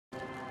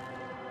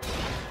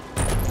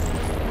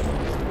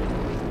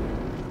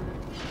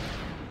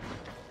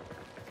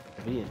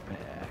Being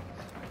packed.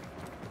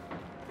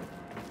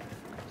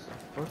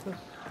 Corpus?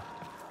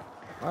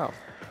 Wow.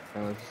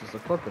 This is a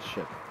Corpus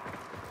ship.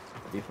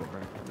 Before,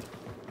 right?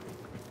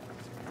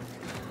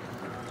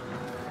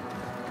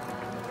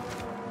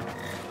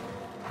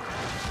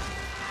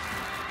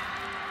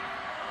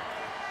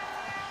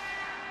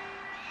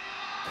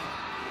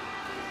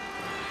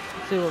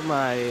 Let's see what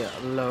my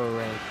low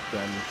rank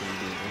gun can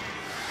do.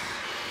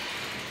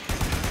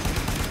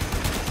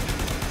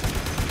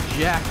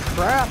 Jack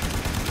crap!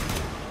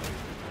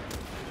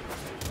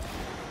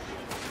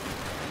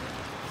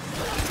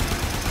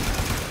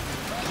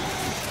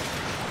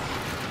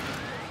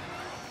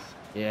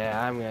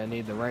 Yeah, I'm gonna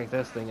need to rank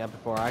this thing up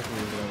before I can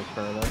move it any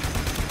further.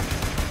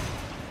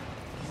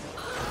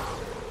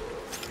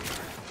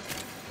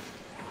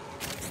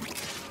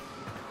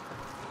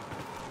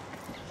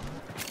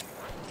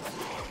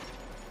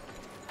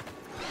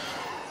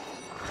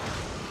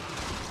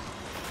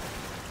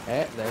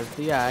 Hey, there's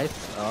the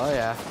ice. Oh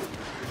yeah.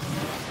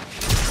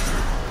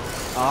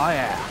 Oh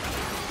yeah.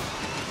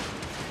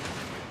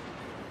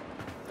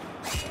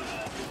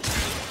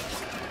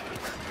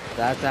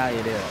 That's how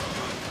you do it.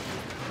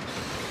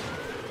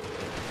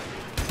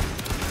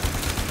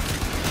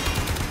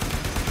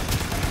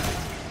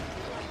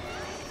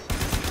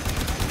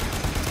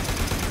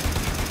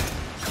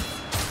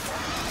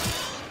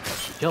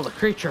 Kill the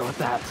creature with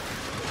that.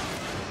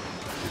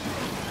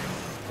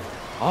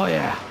 Oh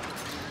yeah.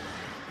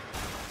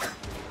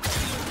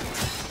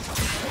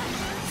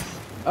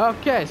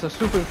 Okay, so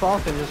Swooping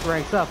Falcon just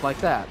ranks up like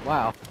that.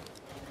 Wow.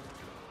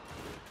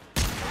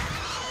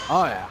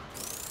 Oh yeah.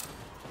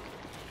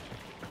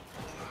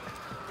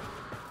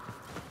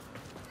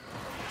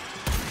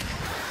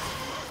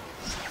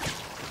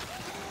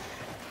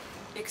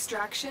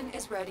 Extraction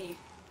is ready,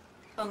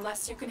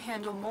 unless you can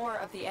handle more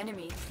of the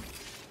enemy.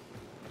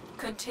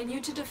 Continue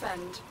to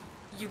defend.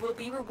 You will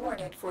be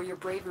rewarded for your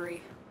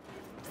bravery.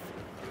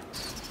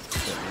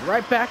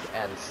 Right back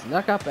and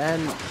snuck up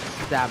and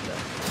stabbed him.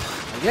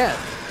 Again.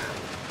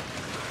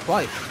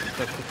 Twice it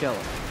took to kill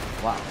him.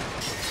 Wow.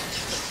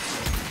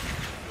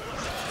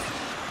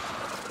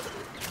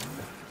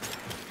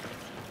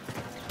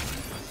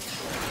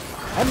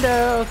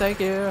 Hello, thank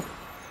you.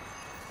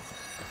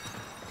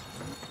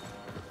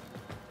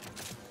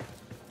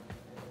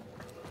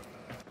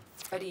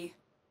 Ready.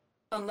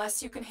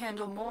 Unless you can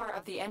handle more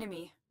of the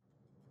enemy.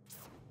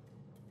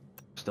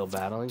 Still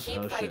battling? Keep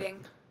Oh fighting.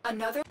 shit.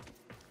 Another.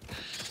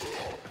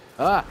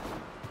 Ah!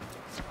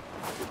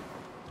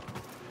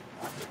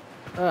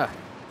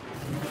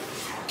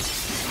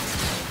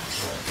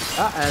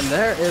 And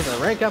there is a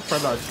rank up for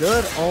the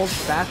good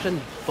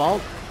old-fashioned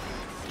bulk.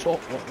 Oh,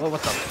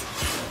 what's up?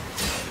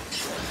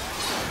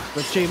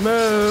 Switchy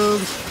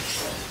moves!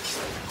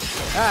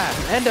 Ah,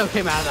 Endo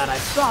came out of that, I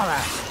saw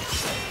that!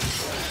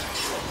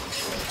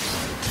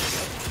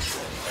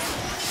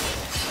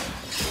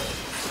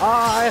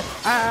 I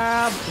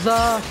have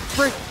the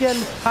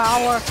freaking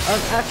power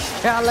of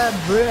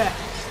Excalibur!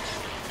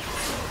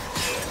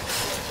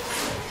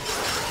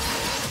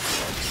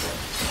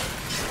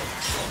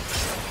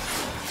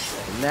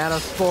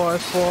 Nanospore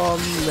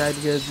form, that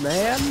good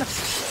man.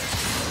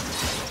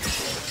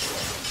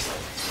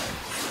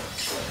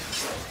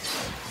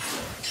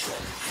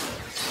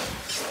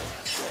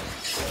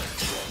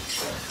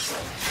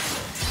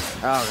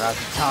 Oh god,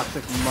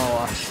 toxic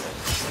Moa.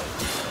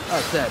 Oh,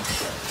 it's dead.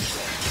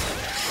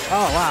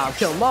 Oh wow, I've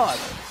killed Moa.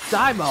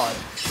 Die Moa.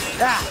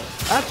 Ah,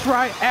 that's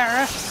right,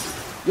 Eris.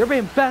 You're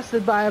being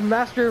bested by a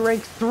Mastery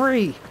Rank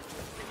 3.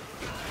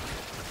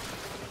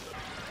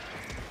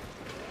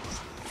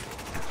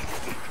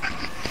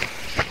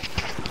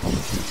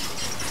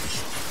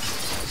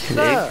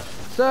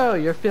 So,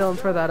 you're feeling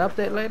for that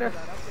update later?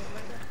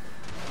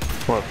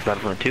 What,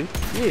 Battlefront 2?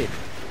 Yeah.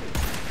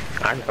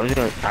 I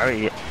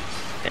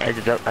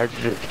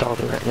just installed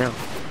it right now.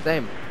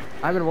 Same.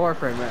 I'm in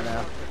Warframe right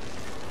now.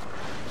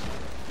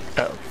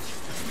 Oh.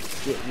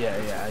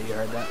 Yeah, you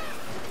heard that.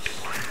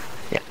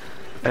 Yeah.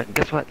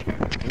 Guess what?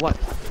 What?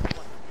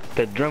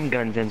 The drum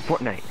gun's in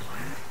Fortnite.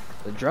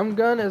 The drum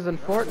gun is in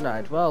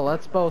Fortnite. Well,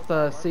 let's both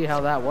see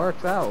how that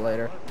works out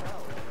later.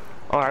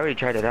 Oh, I already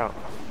tried it out.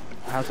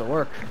 How's it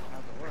work?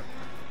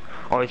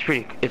 Oh, it's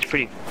pretty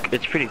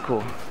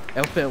cool.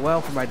 It'll fit well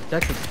for my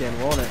detective skin,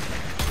 won't it?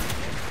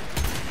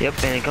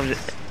 Yep, and it comes.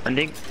 I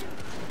think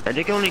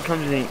it only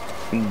comes in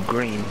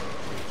green.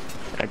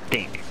 I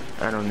think.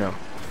 I don't know.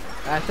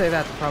 I say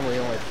that's probably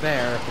only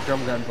fair if the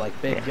drum gun's like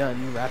big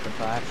gun, rapid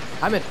fire.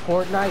 I'm in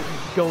Fortnite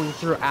going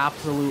through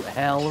absolute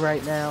hell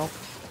right now.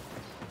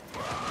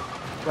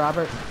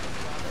 Robert?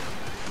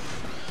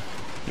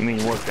 You mean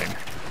Warframe?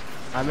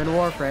 I'm in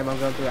Warframe, I'm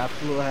going through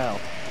absolute hell.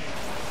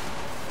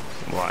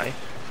 Why?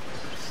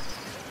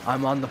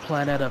 I'm on the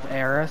planet of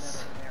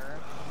Eris.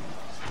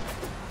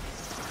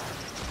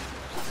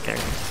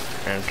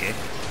 Okay.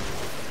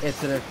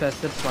 It's an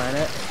infested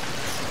planet.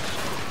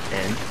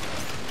 And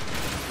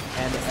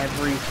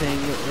everything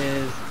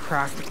is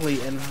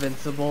practically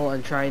invincible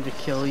and trying to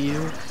kill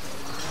you.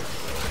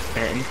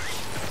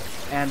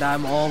 and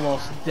I'm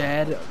almost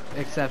dead,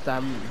 except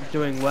I'm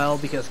doing well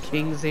because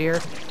King's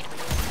here.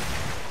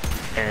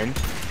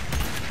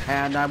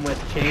 And I'm with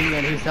King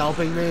and he's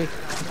helping me.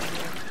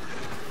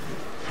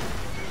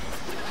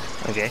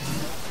 okay.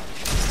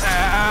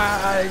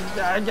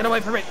 Get away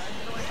from me!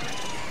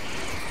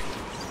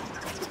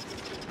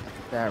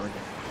 There we go.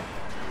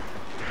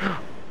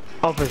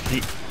 Oh, but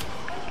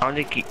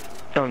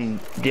on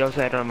the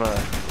outside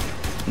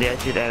they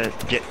actually added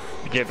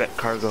jetpack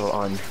cargo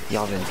on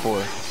Yavin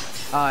 4.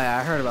 Oh yeah,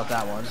 I heard about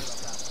that one.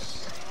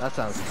 That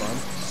sounds fun.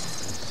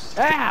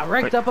 Ah!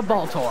 Rigged up a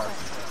Boltor!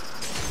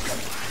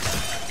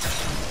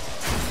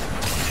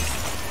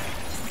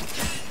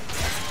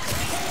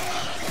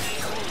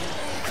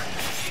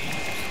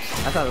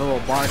 I thought the little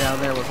bar down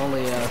there was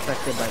only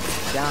affected by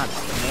the gun.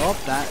 Nope,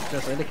 that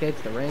just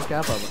indicates the rank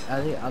up of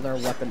any other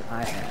weapon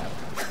I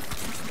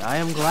have. I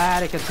am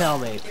glad it can tell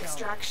me.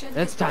 Extraction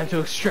It's time to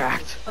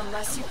extract.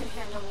 Unless you can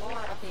handle more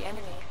of the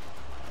enemy.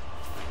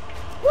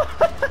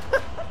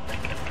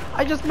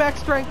 I just max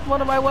strength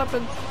one of my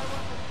weapons.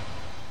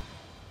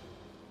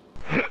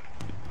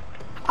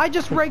 I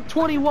just ranked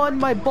 21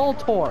 my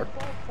Boltor.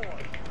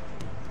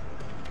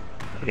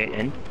 Okay,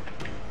 and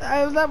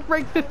I was at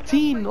rank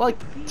 15 like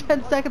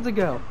 10 seconds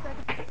ago.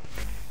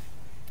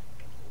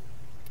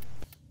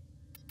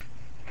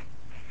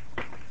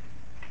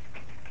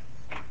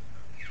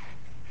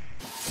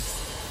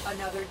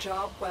 Another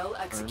job well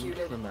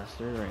executed. The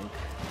master rank.